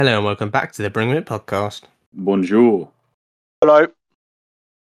Hello and welcome back to the Bring It podcast. Bonjour. Hello.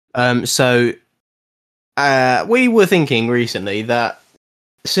 So we were thinking recently that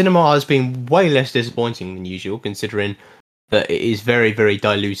cinema has been way less disappointing than usual, considering that it is very, very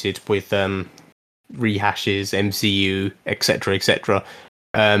diluted with rehashes, MCU, etc., etc.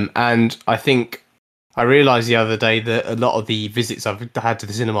 And I think I realised the other day that a lot of the visits I've had to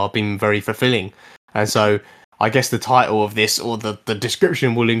the cinema have been very fulfilling, and so I guess the title of this or the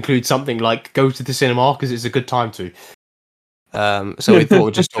description will include something like "Go to the cinema" because it's a good time to. So we thought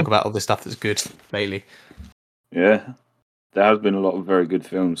we'd just talk about all the stuff that's good lately. Yeah, there has been a lot of very good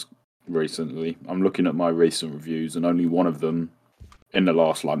films recently. I'm looking at my recent reviews, and only one of them in the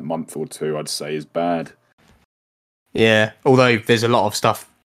last month or two, I'd say, is bad. Yeah, although there's a lot of stuff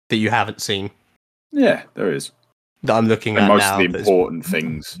that you haven't seen. Yeah, there is. That I'm looking and at most now. of the important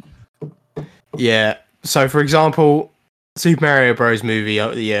things. Yeah. So, for example, Super Mario Bros. Movie.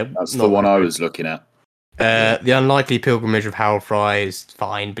 Yeah, that's the one I was looking at. The Unlikely Pilgrimage of Harold Fry is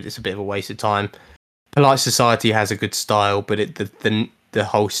fine, but it's a bit of a waste of time. Polite Society has a good style, but the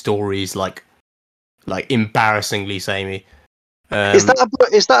whole story is like embarrassingly samey. Is that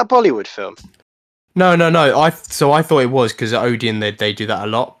a Bollywood film? No. I thought it was because at Odeon they do that a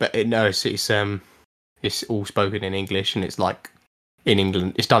lot, but it's all spoken in English and it's like in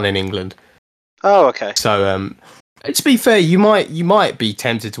England. It's done in England. Oh, okay. So to be fair, you might be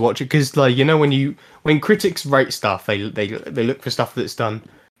tempted to watch it because when critics rate stuff, they look for stuff that's done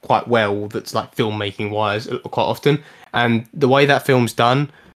quite well, that's like filmmaking wise quite often, and the way that film's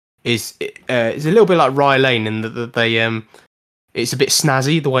done is it's a little bit like Rye Lane in that they it's a bit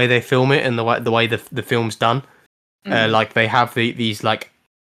snazzy the way they film it and the way the film's done. Like they have these like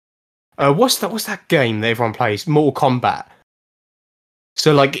what's that game that everyone plays, Mortal Kombat.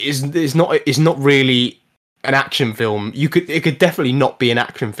 So like it's not really an action film. It could definitely not be an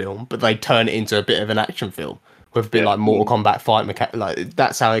action film, but they turn it into a bit of an action film with a bit like Mortal Kombat fight mechanic. Like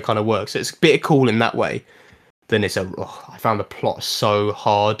that's how it kind of works. So it's a bit cool in that way. Then I found the plot so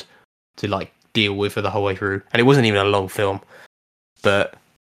hard to like deal with for the whole way through, and it wasn't even a long film. But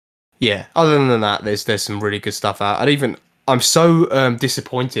yeah, other than that, there's some really good stuff out. I'm so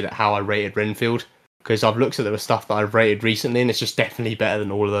disappointed at how I rated Renfield because I've looked at the stuff that I've rated recently, and it's just definitely better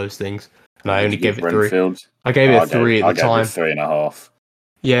than all of those things. And I only gave it 3. I gave it a 3 at the time. I gave it 3.5.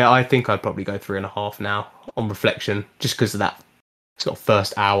 Yeah, I think I'd probably go 3.5 now on reflection, just because of that sort of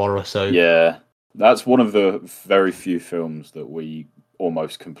first hour or so. Yeah, that's one of the very few films that we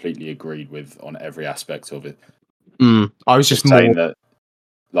almost completely agreed with on every aspect of it. I was just saying that,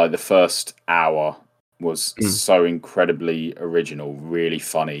 like, the first hour was so incredibly original, really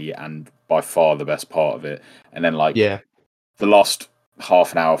funny, and by far the best part of it. And then, the last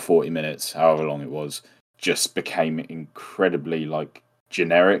half an hour, 40 minutes, however long it was, just became incredibly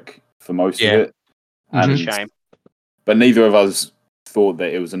generic for most of it. And, shame. But neither of us thought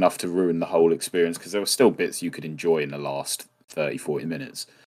that it was enough to ruin the whole experience because there were still bits you could enjoy in the last 30, 40 minutes.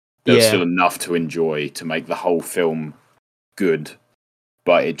 There was still enough to enjoy to make the whole film good.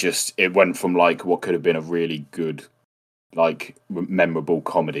 But it went from what could have been a really good, memorable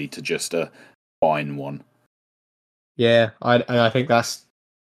comedy to just a fine one. Yeah, I think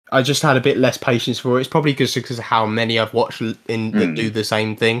I just had a bit less patience for it. It's probably just because of how many I've watched that do the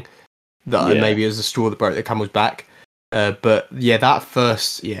same thing. That maybe it was the straw that broke the camel's back. But yeah, that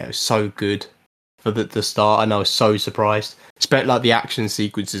first, it was so good for the start, and I was so surprised. Especially the action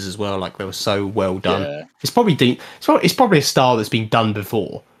sequences as well, they were so well done. Yeah. It's probably a style that's been done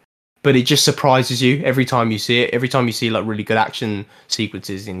before, but it just surprises you every time you see it. Every time you see really good action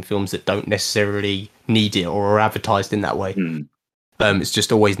sequences in films that don't necessarily need it or are advertised in that way. It's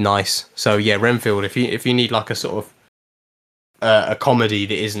just always nice. So yeah, Renfield. If you need a sort of a comedy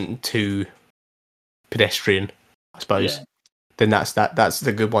that isn't too pedestrian, I suppose, then that's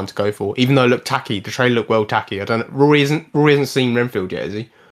the good one to go for. Even though it looked tacky, the trailer looked well tacky. I don't know. Rory hasn't seen Renfield yet, has he?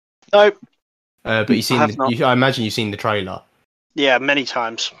 Nope. But you've seen. I imagine you've seen the trailer. Yeah, many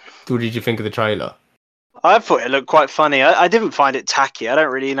times. What did you think of the trailer? I thought it looked quite funny. I didn't find it tacky. I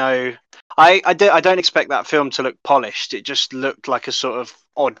don't really know. I don't expect that film to look polished. It just looked like a sort of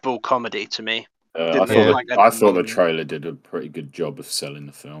oddball comedy to me. I thought the trailer ddid a pretty good job of selling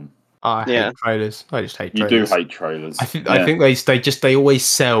the film. I hate trailers. I just hate trailers. You do hate trailers. I think they always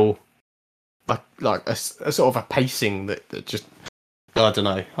sell like a sort of a pacing that just I don't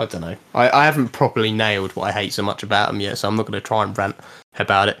know. I haven't properly nailed what I hate so much about them yet, so I'm not going to try and rant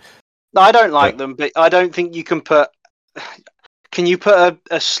about it. No, I don't like them, but I don't think you can put. Can you put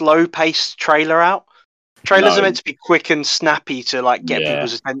a slow-paced trailer out? Trailers are No. meant to be quick and snappy to like get Yeah.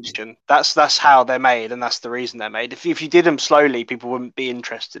 people's attention. That's how they're made, and that's the reason they're made. If you did them slowly, people wouldn't be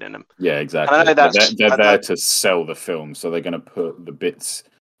interested in them. Yeah, And exactly. I know that's They're there to sell the film, so they're going to put the bits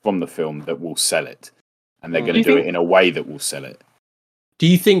from the film that will sell it, and they're Mm. going Do you to do think- it in a way that will sell it. Do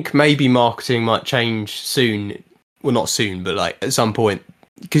you think maybe marketing might change soon? Well, not soon, but like at some point,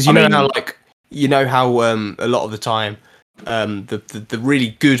 because you know how a lot of the time, the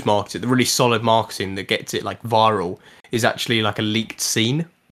really good marketing, the really solid marketing that gets it like viral is actually like a leaked scene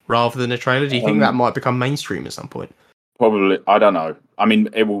rather than a trailer. Do you think that might become mainstream at some point? Probably, I don't know. I mean,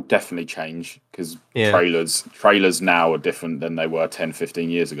 it will definitely change because Yeah. trailers now are different than they were 10,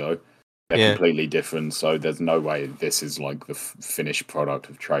 15 years ago. They're Yeah. completely different, so there's no way this is like the finished product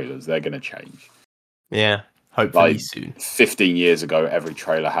of trailers. They're going to change. Yeah, hopefully Like soon. 15 years ago, every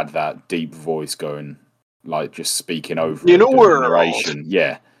trailer had that deep voice going, like just speaking over You it, know doing world. narration.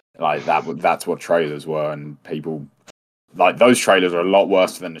 Yeah, like that's what trailers were, and people like those trailers are a lot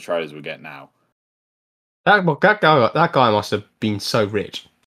worse than the trailers we get now. That guy must have been so rich.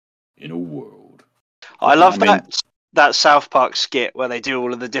 In a world, I love I mean- that South Park skit where they do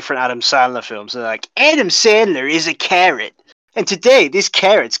all of the different Adam Sandler films. They're like, Adam Sandler is a carrot, and today this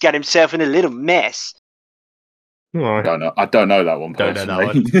carrot's got himself in a little mess. I don't know that one Don't know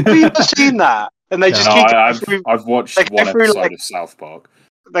personally. that Have you not seen that? And they No. just No, keep going through, I've watched they go one through, episode like- of South Park.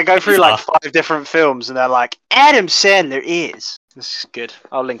 they go through like 5 different films, and they're like, Adam Sandler is. This is good.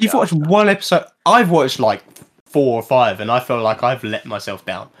 I'll link You've it. watched one episode. I've watched like 4 or 5, and I feel like I've let myself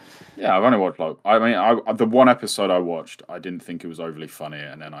down. Yeah, I've only watched the one episode I watched, I didn't think it was overly funny,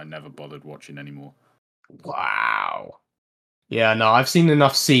 and then I never bothered watching anymore. Wow. Yeah, no, I've seen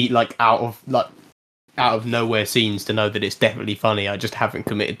enough out of nowhere scenes to know that it's definitely funny. I just haven't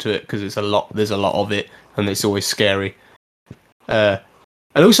committed to it because there's a lot of it, and it's always scary.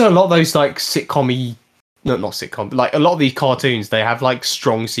 And also a lot of those like sitcom-y, not sitcom, like a lot of these cartoons, they have like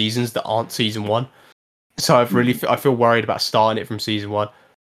strong seasons that aren't season 1. So I feel worried about starting it from season 1.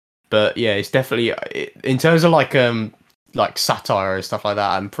 But yeah, it's definitely in terms of like satire and stuff like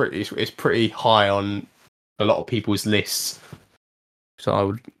that. It's pretty high on a lot of people's lists. So I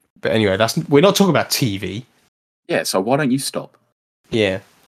would, but anyway, we're not talking about TV. Yeah, so why don't you stop? Yeah.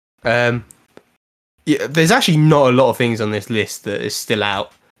 Yeah. There's actually not a lot of things on this list that is still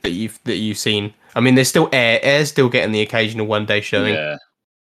out that you've seen. I mean, there's still Air. Air's still getting the occasional one-day showing. Yeah,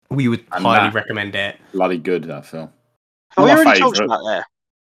 We would And highly that- recommend Air. bloody good that film. Have we Not my already talked favourite. about Air?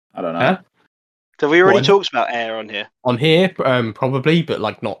 I don't know. Huh? Have we already What? talked about Air on here? On here, probably, but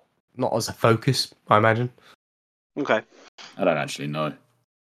like not as a focus, I imagine. Okay. I don't actually know.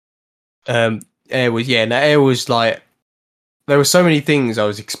 Air was like there were so many things I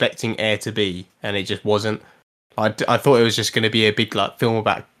was expecting Air to be, and it just wasn't. I thought it was just going to be a big like film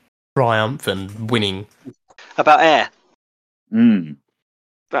about triumph and winning. About Air. Mm.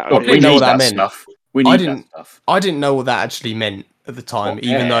 That God, would we be- know need what that that meant. stuff. We need didn't- that stuff. I didn't know what that actually meant at the time, What,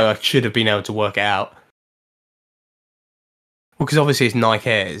 even Air? though I should have been able to work it out. Well, because obviously it's Nike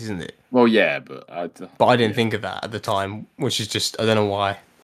Airs, isn't it? Well, yeah, but But I didn't think of that at the time, which is just I don't know why.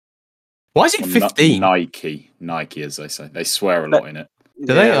 Why is it well, 15? Nike, as they say. They swear a lot in it.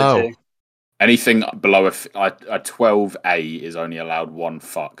 Do they? Yeah, Oh. do. Anything below a 12A is only allowed one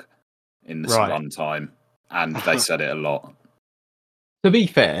fuck in the Right. run time, and they said it a lot. To be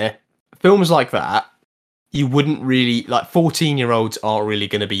fair, films like that, you wouldn't really like 14-year-olds aren't really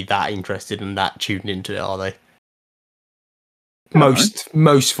going to be that interested and that tuned into it, are they? don't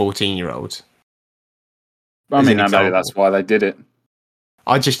Most 14-year-olds. I As mean, an I know example. that's why they did it.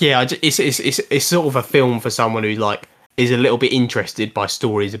 It's sort of a film for someone who like is a little bit interested by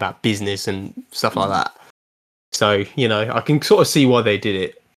stories about business and stuff like that. So, you know, I can sort of see why they did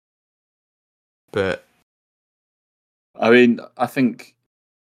it. But I mean, I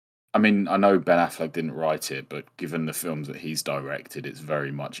know Ben Affleck didn't write it, but given the films that he's directed, it's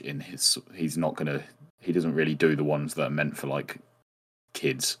very much in his. He doesn't really do the ones that are meant for like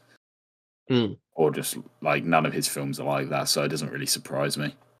kids, or just like none of his films are like that. So it doesn't really surprise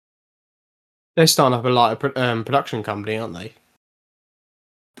me. they're starting up a light production company, aren't they?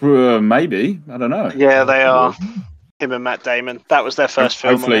 Maybe, I don't know. Yeah, they are. Him and Matt Damon. That was their first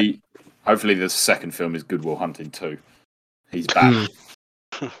film. wasn't it? Hopefully, the second film is Good Will Hunting 2. He's back.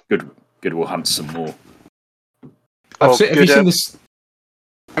 Good Will Hunt some more. Oh, Have you good, seen this?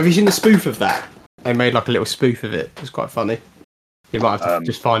 Have you seen the spoof of that? They made like a little spoof of it. It's quite funny. You might have to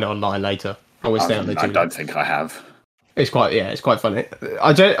just find it online later. Always stay on the I don't think I have. It's quite funny.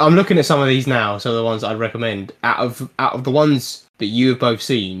 I'm looking at some of these now. Some of the ones I'd recommend. Out of the ones that you have both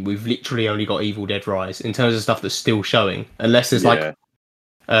seen, we've literally only got Evil Dead Rise in terms of stuff that's still showing. Unless there's like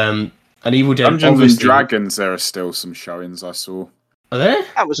And Evil Dead. Dungeons and Obviously, Dragons, there are still some showings I saw. are there?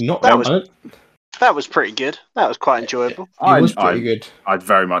 That was Not that that was much. that was pretty good. That was quite enjoyable. It was pretty good. I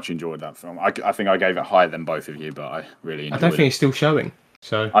very much enjoyed that film. I think I gave it higher than both of you, but I really enjoyed I don't think it. it's still showing.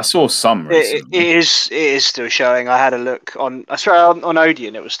 So I saw some recently. It is still showing. I had a look on. I swear on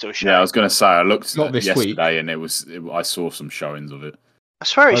Odeon it was still showing. Yeah, I was going to say I looked Not this yesterday and I saw some showings of it. I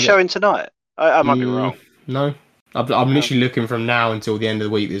swear it's Okay. showing tonight. I might be wrong. No, I'm literally looking from now until the end of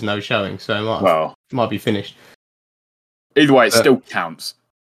the week. There's no showing, so it might be finished. Either way, it still counts.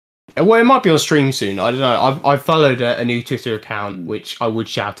 Well, it might be on stream soon. I don't know. I've followed a new Twitter account which I would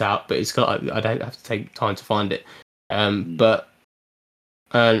shout out, but I don't have to take time to find it. But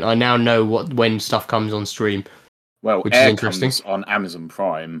I now know when stuff comes on stream. Well, which Air is interesting. comes on Amazon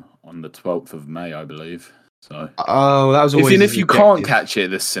Prime on the 12th of May, I believe. So that was always. If you can't catch it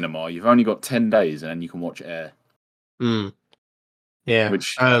at the cinema, you've only got 10 days, and then you can watch Air. Yeah,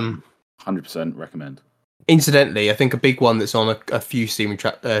 which 100% recommend. Incidentally, I think a big one that's on a few streaming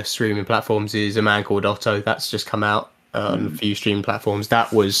platforms is A Man Called Otto. That's just come out on a few streaming platforms.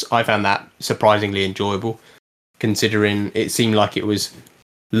 I found that surprisingly enjoyable, considering it seemed like it was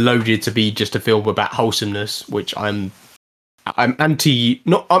loaded to be just a film about wholesomeness, which I'm anti.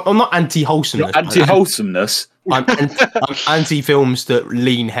 I'm not anti wholesomeness. Anti-wholesomeness. I'm anti films that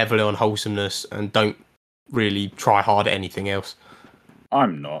lean heavily on wholesomeness and don't really try hard at anything else.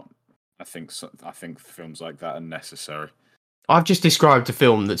 I'm not. I think films like that are necessary. I've just described a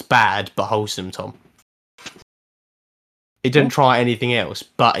film that's bad but wholesome, Tom. It didn't try anything else,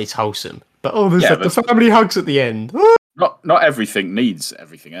 but it's wholesome. But the family hugs at the end. Not everything needs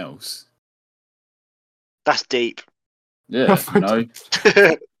everything else. That's deep. Yeah,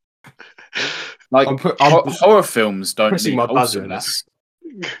 like horror films don't need wholesomeness.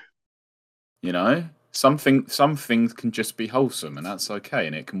 Some things can just be wholesome, and that's okay,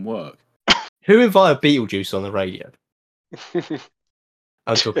 and it can work. Who invited Beetlejuice on the radio?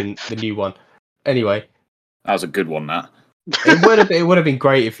 I'm talking the new one. Anyway, that was a good one. That it would have been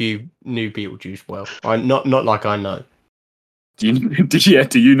great if you knew Beetlejuice well. Not like I know. Do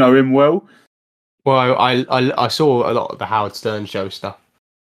you know him well? Well, I saw a lot of the Howard Stern show stuff.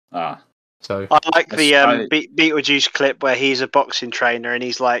 So I like the Beetlejuice clip where he's a boxing trainer and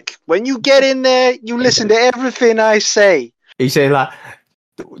he's like, "When you get in there, you listen to everything I say." He said like,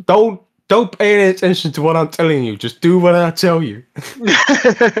 "Don't pay any attention to what I'm telling you. Just do what I tell you."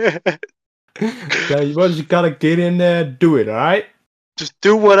 Once you gotta get in there, do it. All right. Just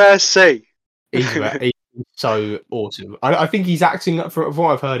do what I say. He's so awesome. I think he's acting up. From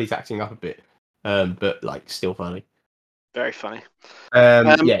what I've heard, he's acting up a bit, but like still funny. Very funny.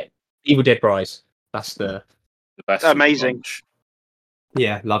 Yeah. Evil Dead Rise. That's the best. Amazing.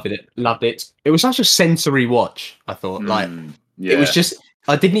 Yeah, loved it. It was such a sensory watch. I thought, it was just.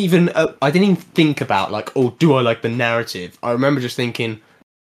 I didn't even think about like, do I like the narrative? I remember just thinking,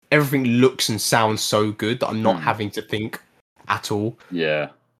 everything looks and sounds so good that I'm not having to think at all. Yeah,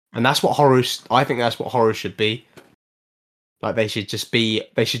 and that's what horror. I think that's what horror should be. Like they should just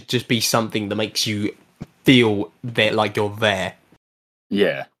be something that makes you feel that like you're there.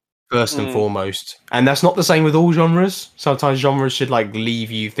 Yeah. First and foremost. And that's not the same with all genres. Sometimes genres should like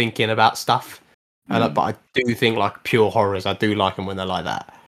leave you thinking about stuff. But I do think like pure horrors, I do like them when they're like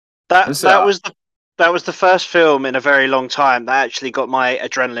that. That was the first film in a very long time that actually got my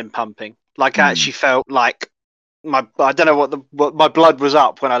adrenaline pumping. Like I actually felt like I don't know what my blood was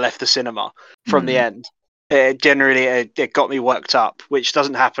up when I left the cinema from the end. It got me worked up, which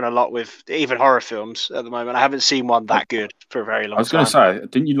doesn't happen a lot with even horror films at the moment. I haven't seen one that good for a very long time. I was going to say,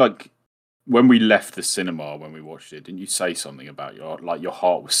 didn't you when we left the cinema when we watched it? Didn't you say something about your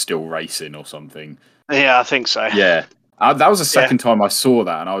heart was still racing or something? Yeah, I think so. Yeah, that was the second time I saw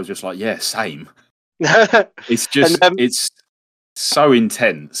that, and I was just like, yeah, same. It's just it's so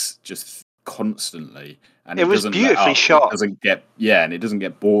intense, just constantly, and it was beautifully shot. And it doesn't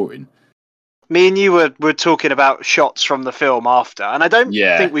get boring. Me and you were talking about shots from the film after, and I don't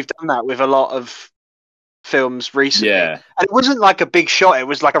think we've done that with a lot of films recently. Yeah. And it wasn't like a big shot, it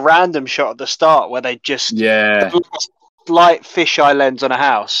was like a random shot at the start where they just slight fisheye lens on a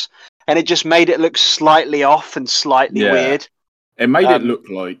house, and it just made it look slightly off and slightly weird. It made it look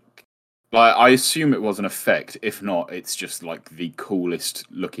like I assume it was an effect. If not, it's just like the coolest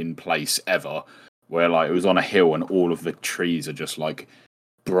looking place ever, where like it was on a hill and all of the trees are just like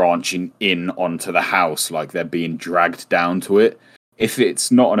branching in onto the house, like they're being dragged down to it. If it's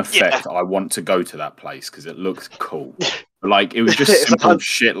not an effect, I want to go to that place because it looks cool. Like it was just simple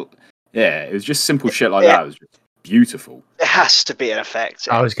shit. Yeah, it was just simple shit like that. It was just beautiful. It has to be an effect.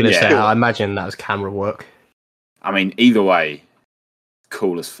 I was going to say, I imagine that was camera work. I mean, either way,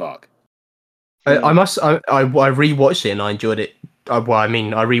 cool as fuck. I must. I rewatched it and I enjoyed it. I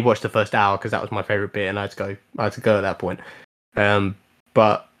rewatched the first hour because that was my favorite bit, and I had to go. I had to go at that point.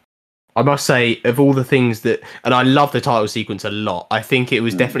 But I must say, of all the things that, and I love the title sequence a lot. I think it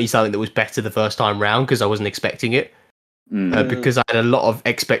was definitely something that was better the first time round because I wasn't expecting it. Because I had a lot of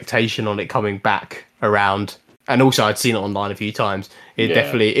expectation on it coming back around, and also I'd seen it online a few times.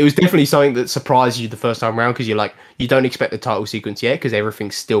 It was definitely something that surprised you the first time around because you're like, you don't expect the title sequence yet because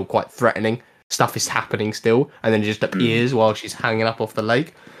everything's still quite threatening. Stuff is happening still, and then it just appears while she's hanging up off the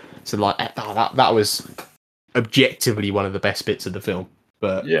lake. So like that was objectively one of the best bits of the film.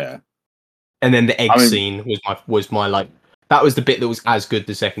 But and then the egg scene was my like, that was the bit that was as good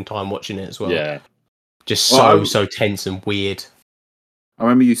the second time watching it as well. Yeah, just so tense and weird. I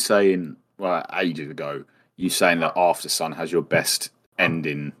remember you saying, well, ages ago, you saying that After Sun has your best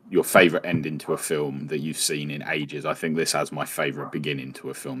ending, your favourite ending to a film that you've seen in ages. I think this has my favourite beginning to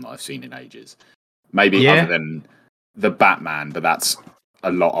a film that I've seen in ages. Maybe other than The Batman, but that's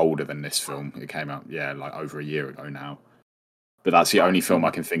a lot older than this film. It came out, like over a year ago now. But that's the only film I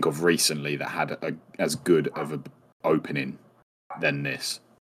can think of recently that had as good of an opening than this.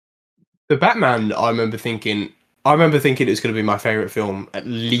 The Batman, I remember thinking it was going to be my favourite film at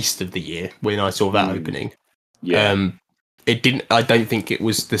least of the year when I saw that opening. Yeah. It didn't. I don't think it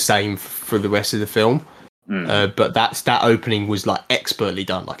was the same for the rest of the film. But that opening was like expertly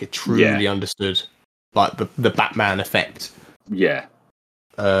done. Like it truly understood like the Batman effect. Yeah.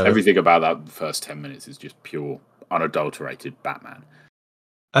 Everything about that first 10 minutes is just pure, unadulterated Batman.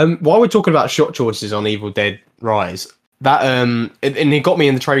 While we're talking about shot choices on Evil Dead Rise, that and it got me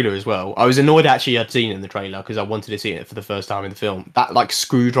in the trailer as well. I was annoyed actually I'd seen it in the trailer because I wanted to see it for the first time in the film. That like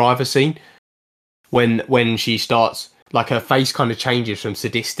screwdriver scene when she starts, like her face kind of changes from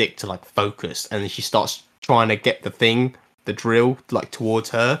sadistic to like focused, and then she starts trying to get the drill like towards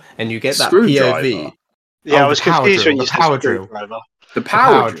her, and you get that POV. Yeah, I was confused when you said The power drill. The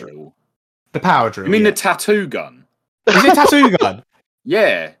power drill. You mean the tattoo gun? Is it a tattoo gun?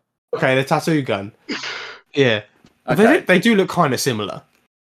 Yeah. Okay, the tattoo gun. Yeah. Okay. They do look kind of similar.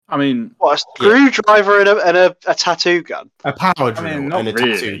 I mean, what, a screwdriver and a tattoo gun? A power drill and a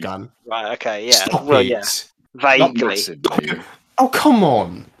tattoo gun. Right. Okay. Yeah. Stop well, it. yeah. Vaguely. Oh come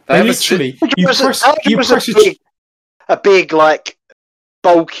on! They literally a big like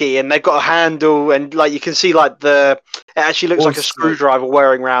bulky, and they've got a handle, and like you can see like it actually looks like a screwdriver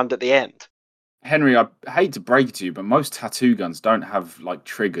whirring around at the end. Henry, I hate to break it to you, but most tattoo guns don't have like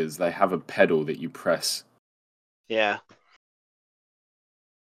triggers. They have a pedal that you press. Yeah.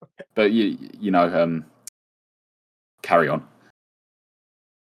 But you know, carry on.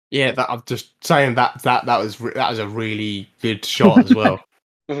 Yeah, I'm just saying that was a really good shot as well.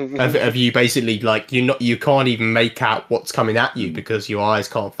 of you basically like you can't even make out what's coming at you because your eyes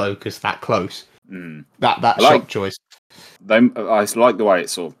can't focus that close. That shot choice. I like the way it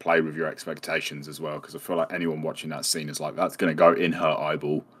sort of played with your expectations as well, because I feel like anyone watching that scene is like, that's going to go in her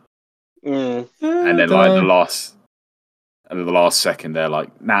eyeball, and then like the last second they're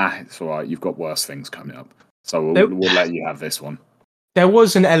like, nah, it's all right, you've got worse things coming up, so we'll let you have this one. There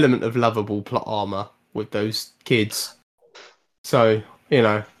was an element of lovable plot armor with those kids, so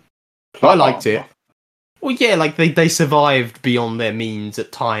I liked it. Well, yeah, like they survived beyond their means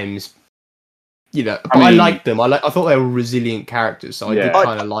at times. I liked them. I thought they were resilient characters, so I did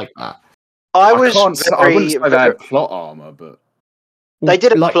kind of like that. I wouldn't say they had plot armor, but they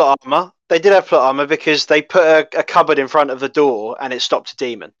did have plot armor. They did have plot armor because they put a cupboard in front of the door and it stopped a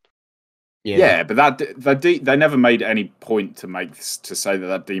demon. Yeah, but they never made any point to say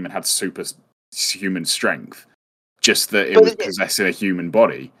that demon had superhuman strength, just that it was possessing a human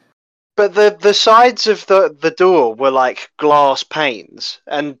body. But the sides of the door were like glass panes,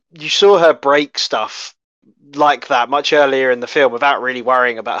 and you saw her break stuff like that much earlier in the film without really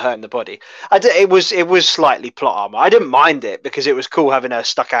worrying about hurting the body. It was slightly plot armor. I didn't mind it because it was cool having her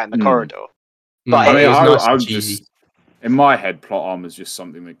stuck out in the corridor. But I was just, in my head, plot armor is just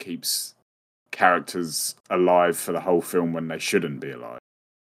something that keeps characters alive for the whole film when they shouldn't be alive.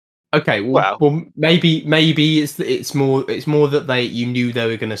 Okay, well, maybe it's more that you knew they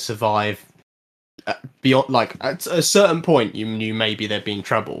were going to survive beyond, like at a certain point you knew maybe there'd be in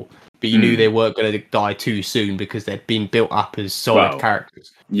trouble, but you knew they weren't going to die too soon because they'd been built up as solid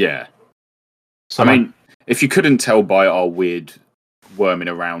characters. Yeah. So, I mean, if you couldn't tell by our weird worming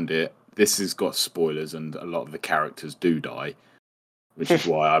around it, this has got spoilers and a lot of the characters do die, which is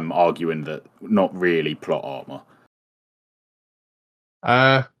why I'm arguing that not really plot armor.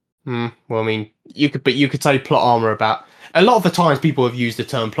 Well, I mean, you could say plot armor about a lot of the times people have used the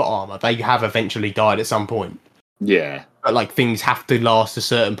term plot armor. They have eventually died at some point. Yeah. but like things have to last a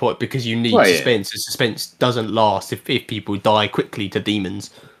certain point because you need suspense. And suspense doesn't last if people die quickly to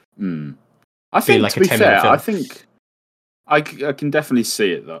demons. I think, like to be fair, film. I think I can definitely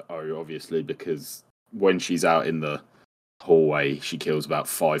see it though, obviously, because when she's out in the hallway, she kills about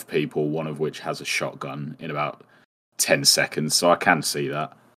 5 people, one of which has a shotgun in about 10 seconds. So I can see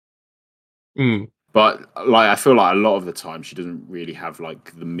that. But like, I feel like a lot of the time she doesn't really have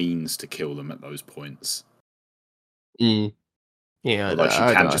like the means to kill them at those points. Yeah, although she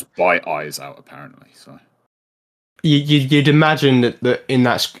can just bite eyes out, apparently. So you'd imagine that in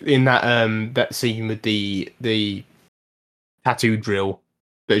that scene with the tattoo drill,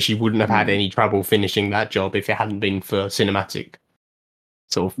 that she wouldn't have had any trouble finishing that job if it hadn't been for cinematic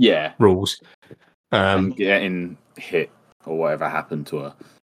sort of rules. And getting hit or whatever happened to her.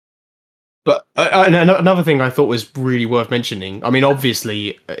 But another thing I thought was really worth mentioning. I mean,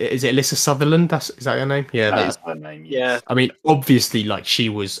 obviously, is it Alyssa Sutherland? Is that her name? Yeah, that is her name. Yeah. I mean, obviously, like she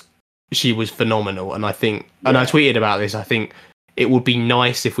was phenomenal, and I think, and I tweeted about this. I think it would be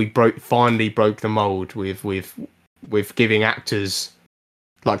nice if we finally broke the mold with giving actors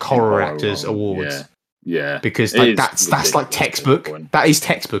like horror actors awards. Yeah, because like that's like textbook. That is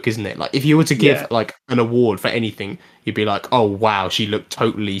textbook, isn't it? Like if you were to give like an award for anything, you'd be like, oh wow, she looked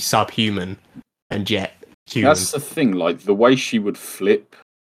totally subhuman, and yet human. That's the thing. Like the way she would flip,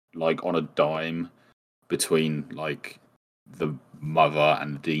 like on a dime, between like the mother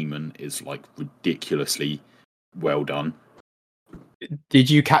and the demon is like ridiculously well done. Did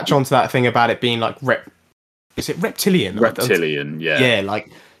you catch on to that thing about it being like is it reptilian? Reptilian, yeah. Yeah,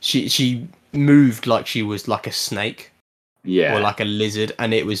 like she moved like she was like a snake, or like a lizard,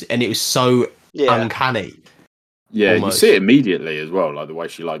 and it was so uncanny. Yeah, almost. You see it immediately as well, like the way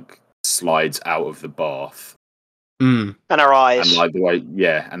she like slides out of the bath, and her eyes, and like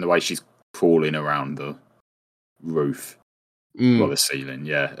the way she's crawling around the roof, well, the ceiling.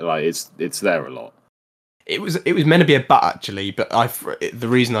 Yeah, like it's there a lot. It was meant to be a butt actually, but the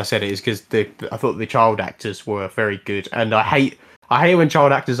reason I said it is because I thought the child actors were very good, and I hate when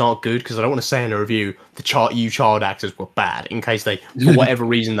child actors aren't good because I don't want to say in a review you child actors were bad in case they for whatever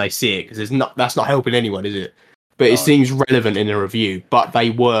reason they see it, because that's not helping anyone, is it? But it seems relevant in a review. But they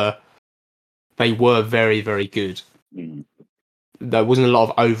were very, very good. There wasn't a lot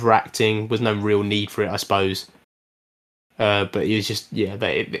of overacting. Was no real need for it, I suppose. But it was just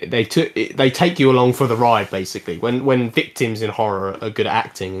they take you along for the ride basically. When victims in horror are good at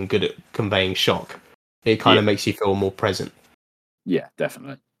acting and good at conveying shock, it kind of makes you feel more present. Yeah,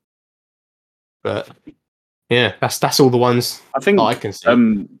 definitely. But yeah, that's all the ones I think I can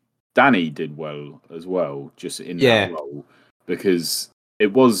see. Danny did well as well, just in that role, because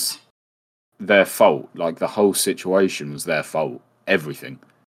it was their fault. Like the whole situation was their fault, everything.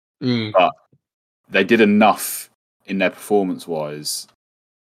 But they did enough in their performance-wise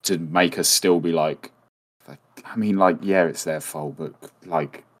to make us still be like, I mean, like, yeah, it's their fault, but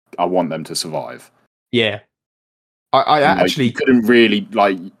like, I want them to survive. Yeah. I actually you couldn't really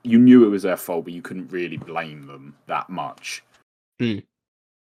like. You knew it was their fault, but you couldn't really blame them that much.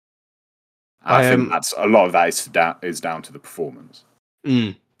 I think that's a lot of that is down to the performance.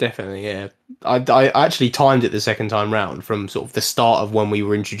 Definitely, yeah. I actually timed it the second time round from sort of the start of when we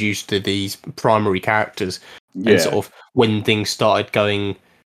were introduced to these primary characters, and sort of when things started going.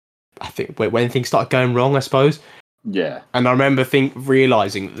 I think when things started going wrong, I suppose. Yeah. And I remember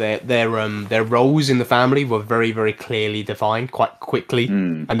realizing that their roles in the family were very, very clearly defined quite quickly,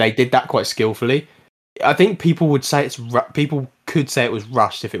 and they did that quite skillfully. I think people could say it was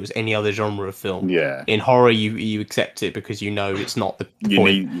rushed if it was any other genre of film. Yeah. In horror, you accept it because you know it's not the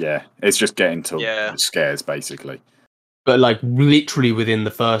point. It's just getting to the scares basically. But like literally within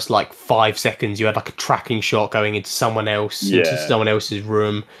the first like 5 seconds, you had like a tracking shot going into someone else, into someone else's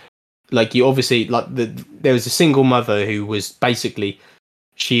room. Like you obviously there was a single mother who was basically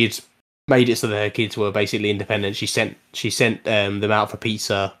she had made it so that her kids were basically independent. She sent them out for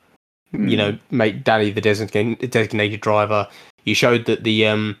pizza. You know, make Danny the designated driver. You showed that the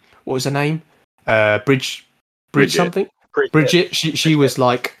what was her name? Bridget something. Bridget. She was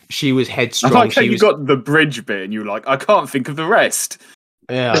headstrong. I like how you got the bridge bit, and you were like, I can't think of the rest.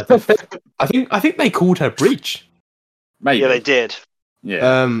 Yeah, I think they called her Bridge. Maybe. Yeah, they did.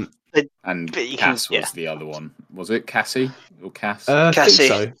 Yeah. And Cass was the other one. Was it Cassie or Cass?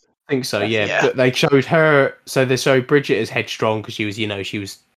 Cassie. I think so. Yeah. But they showed her. So they showed Bridget as headstrong because she was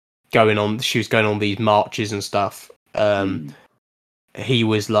going on these marches and stuff. He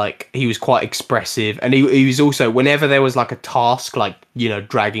was quite expressive, and he was also, whenever there was like a task, like, you know,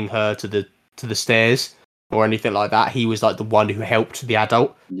 dragging her to the stairs, or anything like that. He was like the one who helped the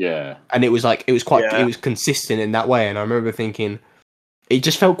adult, Yeah. and it was consistent in that way. And I remember thinking, it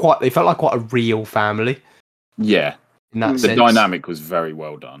felt like quite a real family. Yeah. In that The sense, dynamic was very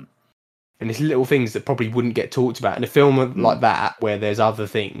well done. and it's little things that probably wouldn't get talked about in a film like that, where there's other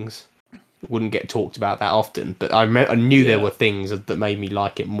things wouldn't get talked about that often. But I knew there were things that made me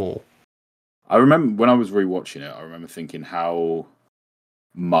like it more. I remember when I was rewatching it, I remember thinking how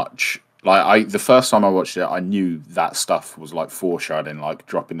much, like, the first time I watched it, I knew that stuff was like foreshadowing, like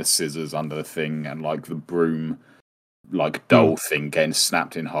dropping the scissors under the thing and like the broom, like doll thing getting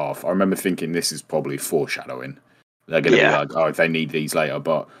snapped in half. I remember thinking this is probably foreshadowing. They're going to be like, oh, they need these later.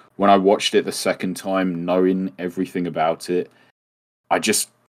 But when I watched it the second time, knowing everything about it,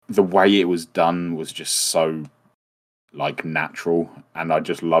 the way it was done was just so like natural, and I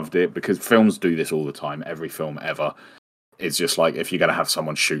just loved it, because films do this all the time. Every film ever. It's just like, if you're going to have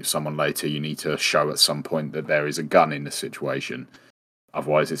someone shoot someone later, you need to show at some point that there is a gun in the situation.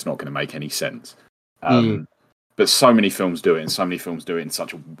 Otherwise, it's not going to make any sense. But so many films do it, and so many films do it in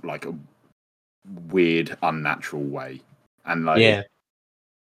such a weird, unnatural way. And like,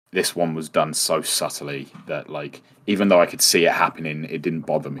 this one was done so subtly that, like, even though I could see it happening, it didn't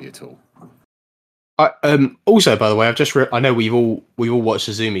bother me at all. Also, by the way, I've just I know we've all watched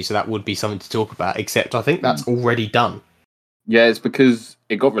Suzumi, so that would be something to talk about. Except I think that's already done. Yeah, it's because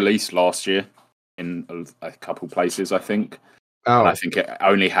it got released last year in a couple places, I think. Oh, and I think it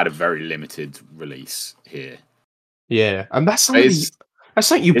only had a very limited release here. Yeah, and that's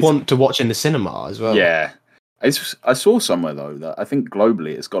something you want to watch in the cinema as well. Yeah, I saw somewhere though that I think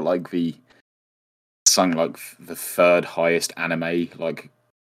globally it's got like the third highest anime like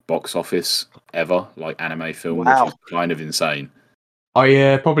box office ever, like anime film, which is kind of insane.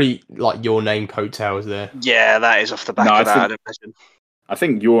 I probably like Your Name coattails there. Yeah, that is off the back of that. I'd imagine. I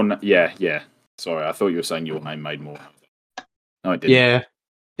think yeah. Sorry, I thought you were saying Your Name made more. No, it didn't.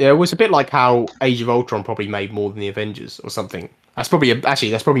 Yeah, it was a bit like how Age of Ultron probably made more than the Avengers or something. That's probably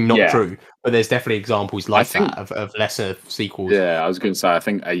not true, but there's definitely examples like that of lesser sequels. Yeah, I was going to say I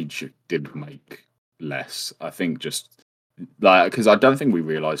think Age did make less. I think just like, because I don't think we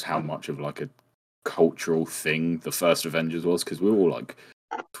realised how much of like a cultural thing the first Avengers was, because we were all like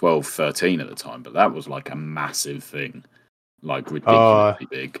 12, 13 at the time, but that was like a massive thing, like ridiculously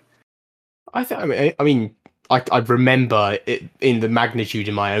big. I mean, I remember it in the magnitude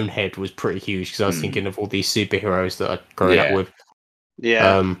in my own head was pretty huge, because I was thinking of all these superheroes that I'd grown up with.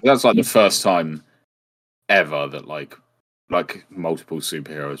 Yeah, that's like the first time ever that like multiple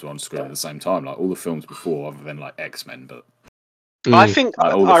superheroes were on screen at the same time. Like all the films before, other than like X-Men, but I think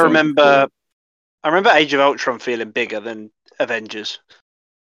I remember Age of Ultron feeling bigger than Avengers.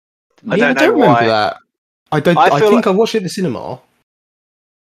 I don't know why. Remember that. I think I watched it in the cinema.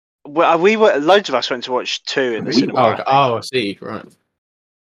 Well, loads of us went to watch 2 in the cinema. I see. Right.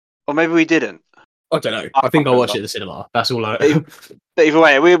 Or maybe we didn't. I don't know. I think I watched it in the cinema. That's all I know. But either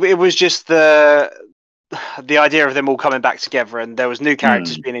way, it was just the idea of them all coming back together, and there was new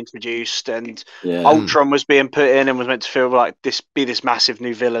characters being introduced, and Ultron was being put in and was meant to feel like this massive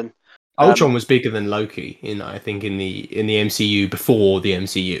new villain. Ultron was bigger than Loki in the MCU before the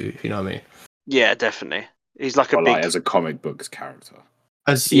MCU, if you know what I mean. Yeah, definitely. He's like as a comic books character.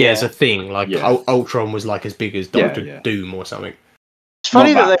 As a thing, like Ultron was like as big as Doctor Doom or something. It's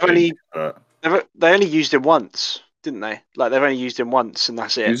funny that they only used him once, didn't they? Like they've only used him once, and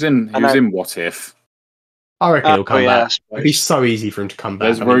that's it. He was in What If? I reckon he'll come back. It'd be so easy for him to come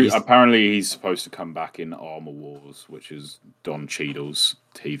back. Apparently, he's supposed to come back in Armor Wars, which is Don Cheadle's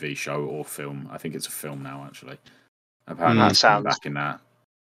TV show or film. I think it's a film now, actually. Apparently, he's coming back in that.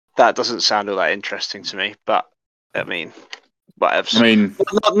 That doesn't sound all that interesting to me, but I mean, whatever. I mean,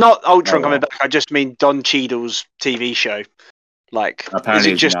 not Ultron coming back. I just mean Don Cheadle's TV show. Like, is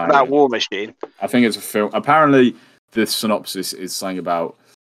it just about War Machine? I think it's a film. Apparently, the synopsis is saying about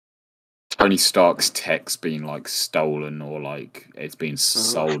Tony Stark's text being like stolen, or like it's been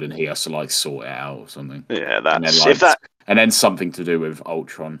sold, and he has to like sort it out or something. Yeah, and then something to do with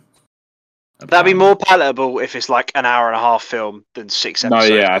Ultron. That'd be more palatable if it's like an hour and a half film than 6 episodes.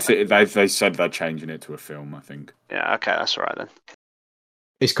 No, yeah, I think they said they're changing it to a film. I think. Yeah, okay, that's all right then.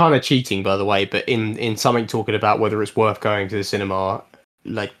 It's kind of cheating, by the way, but in something talking about whether it's worth going to the cinema,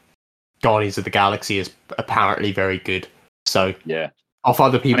 like Guardians of the Galaxy is apparently very good. So yeah, off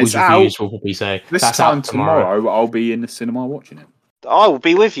other people's reviews, we'll probably say that's out tomorrow. I'll be in the cinema watching it. I will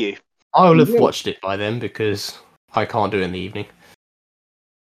be with you. I will have watched it by then because I can't do it in the evening.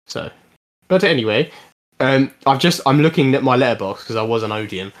 So, but anyway, I'm looking at my letterbox because I was an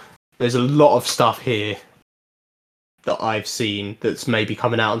Odeon. There's a lot of stuff here that I've seen that's maybe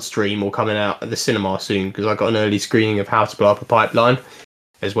coming out on stream or coming out at the cinema soon, because I got an early screening of How to Blow Up a Pipeline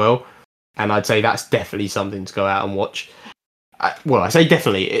as well, and I'd say that's definitely something to go out and watch. I say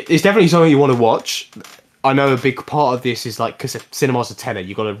definitely. It's definitely something you want to watch. I know a big part of this is like, because cinema's a tenner,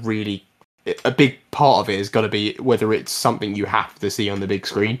 you got to really. A big part of it has got to be whether it's something you have to see on the big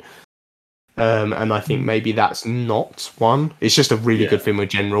screen. And I think maybe that's not one. It's just a really good film in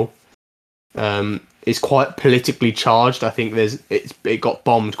general. It's quite politically charged. I think it got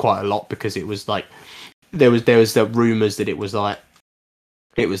bombed quite a lot because it was like there was the rumors that it was like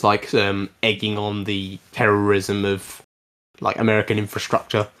egging on the terrorism of like American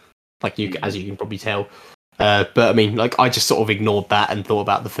infrastructure, like as you can probably tell. But I mean, like, I just sort of ignored that and thought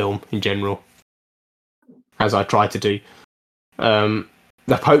about the film in general, as I tried to do.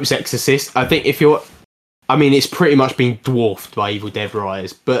 The Pope's Exorcist, I think it's pretty much been dwarfed by Evil Dead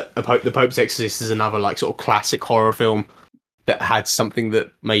Rise, but the Pope's Exorcist is another like sort of classic horror film that had something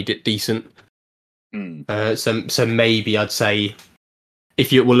that made it decent. So maybe I'd say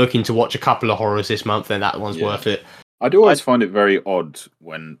if you were looking to watch a couple of horrors this month, then that one's worth it. I do always find it very odd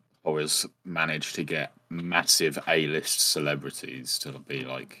when horrors manage to get massive A-list celebrities to be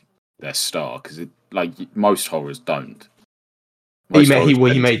like their star, because like most horrors don't. He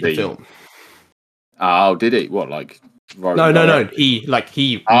made the film. Oh, did he? What, like? No. He made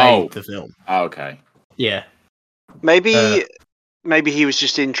the film. Oh, okay. Yeah. Maybe he was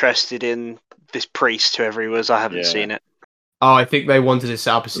just interested in this priest, whoever he was. I haven't seen it. Oh, I think they wanted to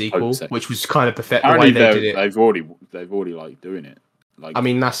set up a sequel, which was kind of pathetic. Apparently the way they did it. They've already like doing it. Like, I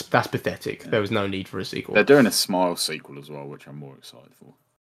mean, that's pathetic. There was no need for a sequel. They're doing a Smile sequel as well, which I'm more excited for.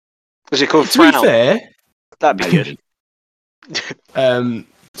 Was it called To be fair, that'd be good.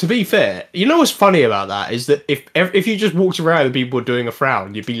 To be fair, you know what's funny about that is that if you just walked around and people were doing a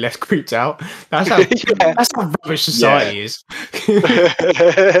frown, you'd be less creeped out. That's how that's how rubbish society is.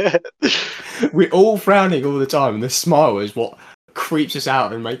 We're all frowning all the time, and the smile is what creeps us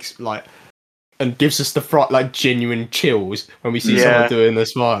out and makes and gives us the genuine chills when we see someone doing the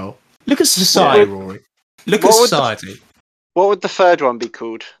smile. Look at society, Rory. Look at society. What would the third one be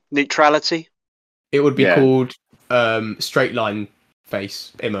called? Neutrality? It would be called straight line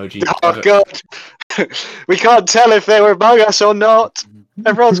face emoji. Oh god. We can't tell if they were among us or not.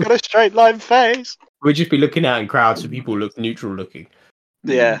 Everyone's got a straight line face. We'd just be looking out in crowds so people look neutral looking.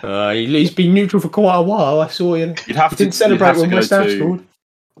 Yeah. He's been neutral for quite a while. I saw you. You'd have to celebrate when West Ham scored.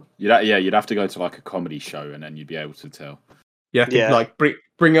 You'd have to go to like a comedy show and then you'd be able to tell. Like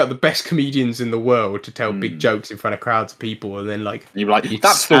bring out the best comedians in the world to tell big jokes in front of crowds of people, and then like you'd be like,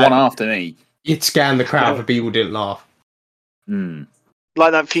 that's the one after me. You'd scan the crowd for people who didn't laugh.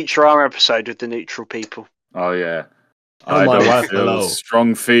 Like that Futurama episode with the neutral people. Oh yeah. I don't feel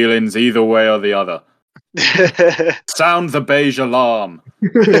strong feelings either way or the other. Sound the beige alarm.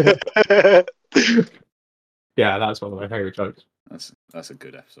 Yeah, that's one of my favourite jokes. That's a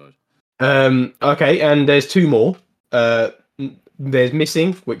good episode. Okay, and there's two more. There's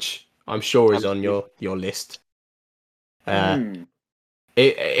Missing, which I'm sure is on your list.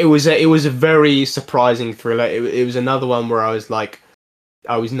 It was a very surprising thriller. It was another one where I was like,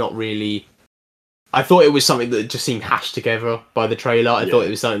 I was not really. I thought it was something that just seemed hashed together by the trailer. I thought it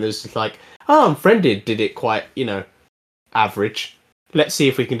was something that was just like, oh, Unfriended did it quite, average. Let's see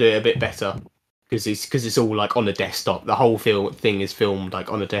if we can do it a bit better. Because it's all like on a desktop. The whole thing is filmed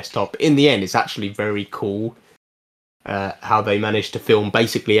like on a desktop. In the end, it's actually very cool how they managed to film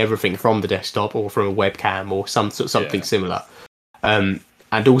basically everything from the desktop or from a webcam or something similar. And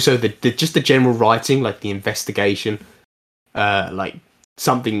also just the general writing, like the investigation, like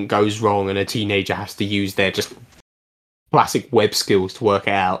something goes wrong and a teenager has to use their just classic web skills to work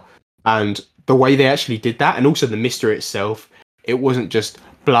it out. And the way they actually did that, and also the mystery itself, it wasn't just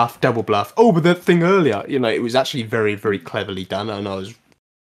double bluff. Oh, but that thing earlier, it was actually very, very cleverly done, and I was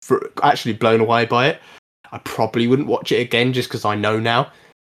actually blown away by it. I probably wouldn't watch it again just because I know now.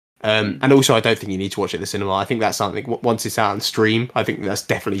 And also, I don't think you need to watch it at the cinema. I think that's something, once it's out on stream, I think that's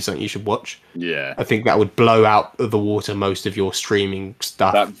definitely something you should watch. Yeah. I think that would blow out of the water most of your streaming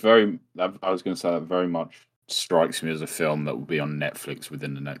stuff. I was going to say that very much strikes me as a film that will be on Netflix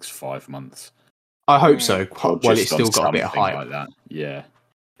within the next 5 months. I hope so. Well, it's still got a bit of hype. Like that. Yeah.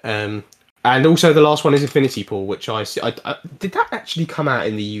 And also the last one is Infinity Pool, which I did that actually come out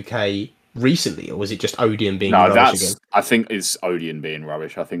in the UK recently, or was it just Odeon being rubbish again? I think it's Odeon being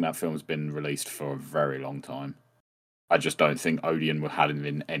rubbish. I think that film's been released for a very long time. I just don't think Odeon had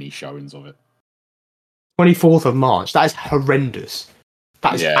in any showings of it. 24th of March. That is horrendous.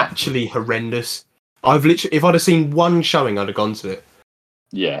 That is actually horrendous. If I'd have seen one showing, I'd have gone to it.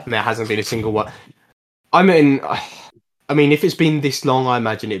 Yeah. And there hasn't been a single one. I mean, I mean, if it's been this long, I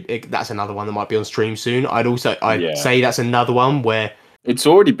imagine that's another one that might be on stream soon. I'd say that's another one where it's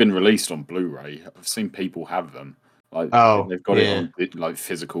already been released on Blu-ray. I've seen people have them. Like they've got it on like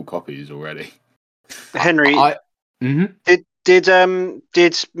physical copies already. Henry, did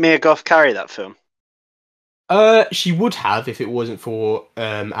Mia Goth carry that film? She would have if it wasn't for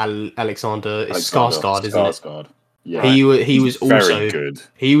Alexander Skarsgård, isn't it? Skarsgård. Yeah, he was also very good.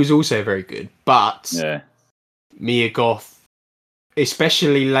 He was also very good, but Mia Goth,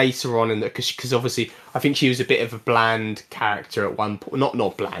 especially later on in the because obviously I think she was a bit of a bland character at one point.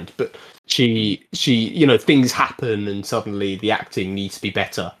 Not bland, but she things happen and suddenly the acting needs to be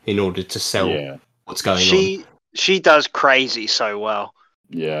better in order to sell what's going on. She does crazy so well.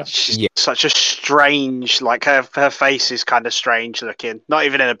 Yeah, she's such a strange, like her face is kind of strange looking. Not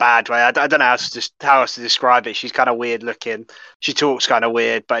even in a bad way. I don't know how else to describe it. She's kind of weird looking. She talks kind of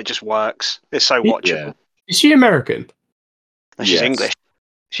weird, but it just works. It's so watchable. Yeah. Is she American? No, she's English.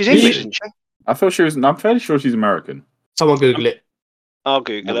 She's English, isn't she? I thought she was. I'm fairly sure she's American. Someone Google it. I'll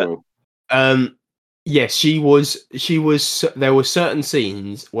Google it. Yes, she was. There were certain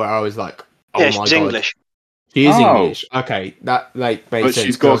scenes where I was like, "Oh my god, she's English." She is English. Okay, that makes sense. But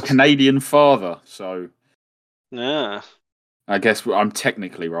she's got a Canadian father, so yeah. I guess I'm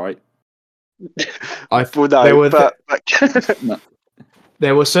technically right. I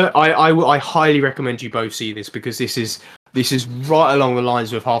highly recommend you both see this because this is right along the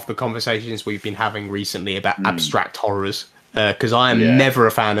lines of half the conversations we've been having recently about abstract horrors. Because I am never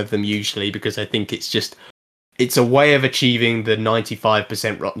a fan of them usually because I think it's a way of achieving the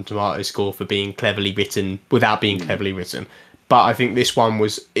 95% Rotten Tomatoes score for being cleverly written without being cleverly written. But I think this one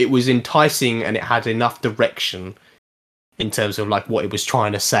was enticing and it had enough direction in terms of like what it was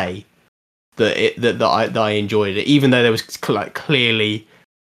trying to say that I enjoyed it, even though there was clearly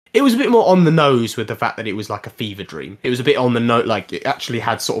it was a bit more on the nose with the fact that it was like a fever dream. It was a bit on the note, like it actually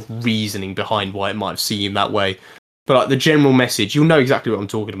had sort of reasoning behind why it might have seemed that way. But like the general message, you'll know exactly what I'm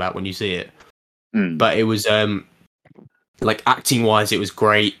talking about when you see it. But it was like acting wise, it was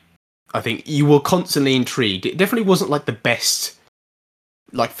great. I think you were constantly intrigued. It definitely wasn't like the best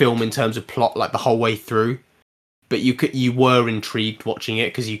like film in terms of plot like the whole way through, but you were intrigued watching it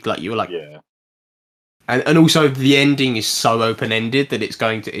because you were like and also the ending is so open ended that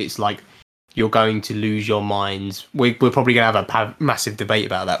it's like you're going to lose your minds. We're probably gonna have a massive debate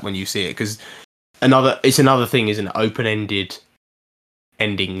about that when you see it because it's another thing, isn't it? Open ended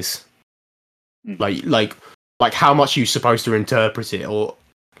endings. Like how much you're supposed to interpret it, or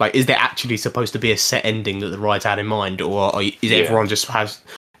like is there actually supposed to be a set ending that the writer had in mind, or is everyone just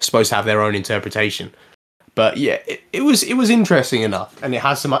supposed to have their own interpretation? But yeah, it was interesting enough, and it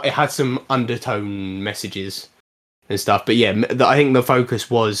had some undertone messages and stuff. But yeah, I think the focus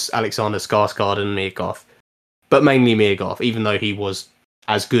was Alexander Skarsgård and Mia Goth, but mainly Mia Goth, even though he was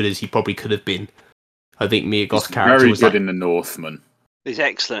as good as he probably could have been. I think Mia Goth's character was very good in The Northman. He's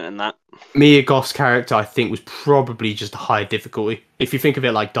excellent in that. Mia Goth's character, I think, was probably just a high difficulty. If you think of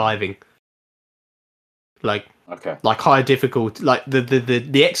it like diving, like high difficulty, like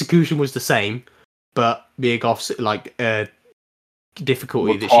the execution was the same, but Mia Goth's like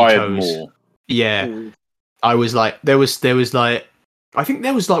difficulty that she chose. More. Yeah, I was like, there was like, I think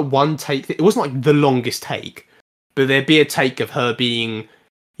there was like one take. It wasn't like the longest take, but there'd be a take of her being,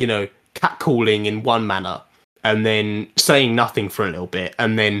 catcalling in one manner. And then saying nothing for a little bit,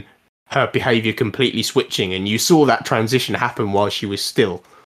 and then her behaviour completely switching, and you saw that transition happen while she was still.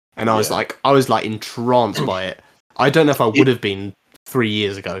 And I was like entranced by it. I don't know if I would have been 3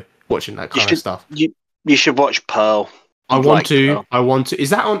 years ago watching that kind of stuff. You should watch Pearl. I want to. Is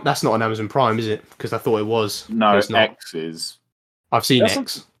that on? That's not on Amazon Prime, is it? Because I thought it was. No, it's not. X is. I've seen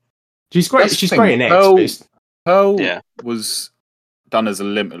X. She's great. She's great in X. Pearl was done as a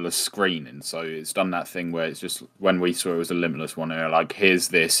limitless screening, so it's done that thing where it's just when we saw it was a limitless one, and like, here's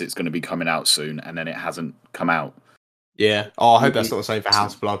this, it's going to be coming out soon, and then it hasn't come out. Yeah. Oh, I hope that's not the same for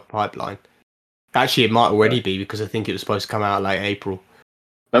House Blood Pipeline. Actually, it might already be because I think it was supposed to come out late April.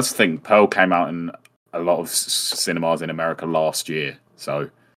 That's the thing. Pearl came out in a lot of cinemas in America last year, so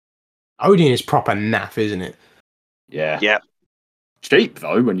Odeon is proper naff, isn't it? Yeah. Yeah. Cheap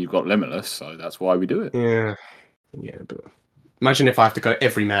though when you've got limitless, so that's why we do it. Yeah. Yeah, but imagine if I have to go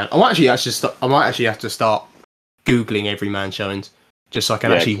Everyman. I might actually have to start Googling Everyman showings just so I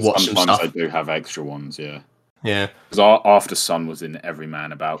can actually watch some stuff. Sometimes I do have extra ones, yeah. Yeah. Because After Sun was in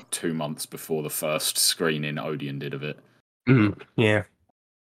Everyman about 2 months before the first screening Odeon did of it. Yeah.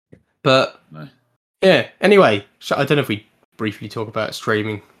 But, yeah, anyway, I don't know if we briefly talk about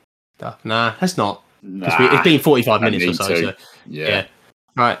streaming stuff. Nah, that's not. It's been 45 minutes or so. Yeah.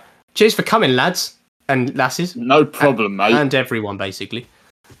 All right. Cheers for coming, lads. and lasses. No problem, mate. And everyone, basically.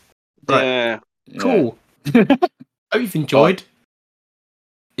 Right. Yeah. Cool. Hope you've enjoyed.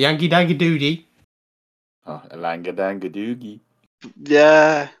 Yankee Danky Doody. Oh, a langa danga doogie.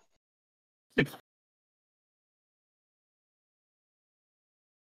 Yeah.